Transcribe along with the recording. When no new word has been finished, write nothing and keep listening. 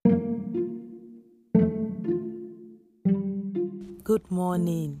Good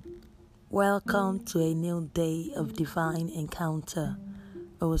morning. Welcome to a new day of divine encounter.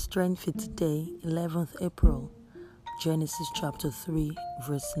 Our strength for today, 11th April, Genesis chapter 3,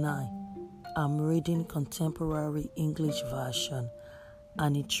 verse 9. I'm reading Contemporary English Version,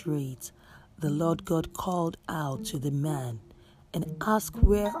 and it reads, "The Lord God called out to the man and asked,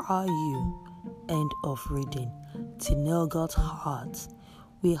 'Where are you?'" End of reading. To know God's heart,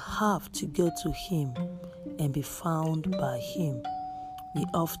 we have to go to Him and be found by Him. We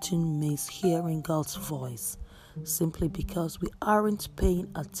often miss hearing God's voice simply because we aren't paying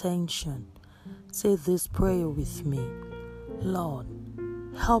attention. Say this prayer with me. Lord,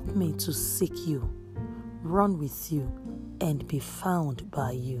 help me to seek you, run with you, and be found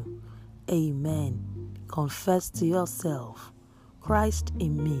by you. Amen. Confess to yourself, Christ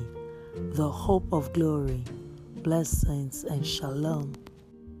in me, the hope of glory. Blessings and shalom.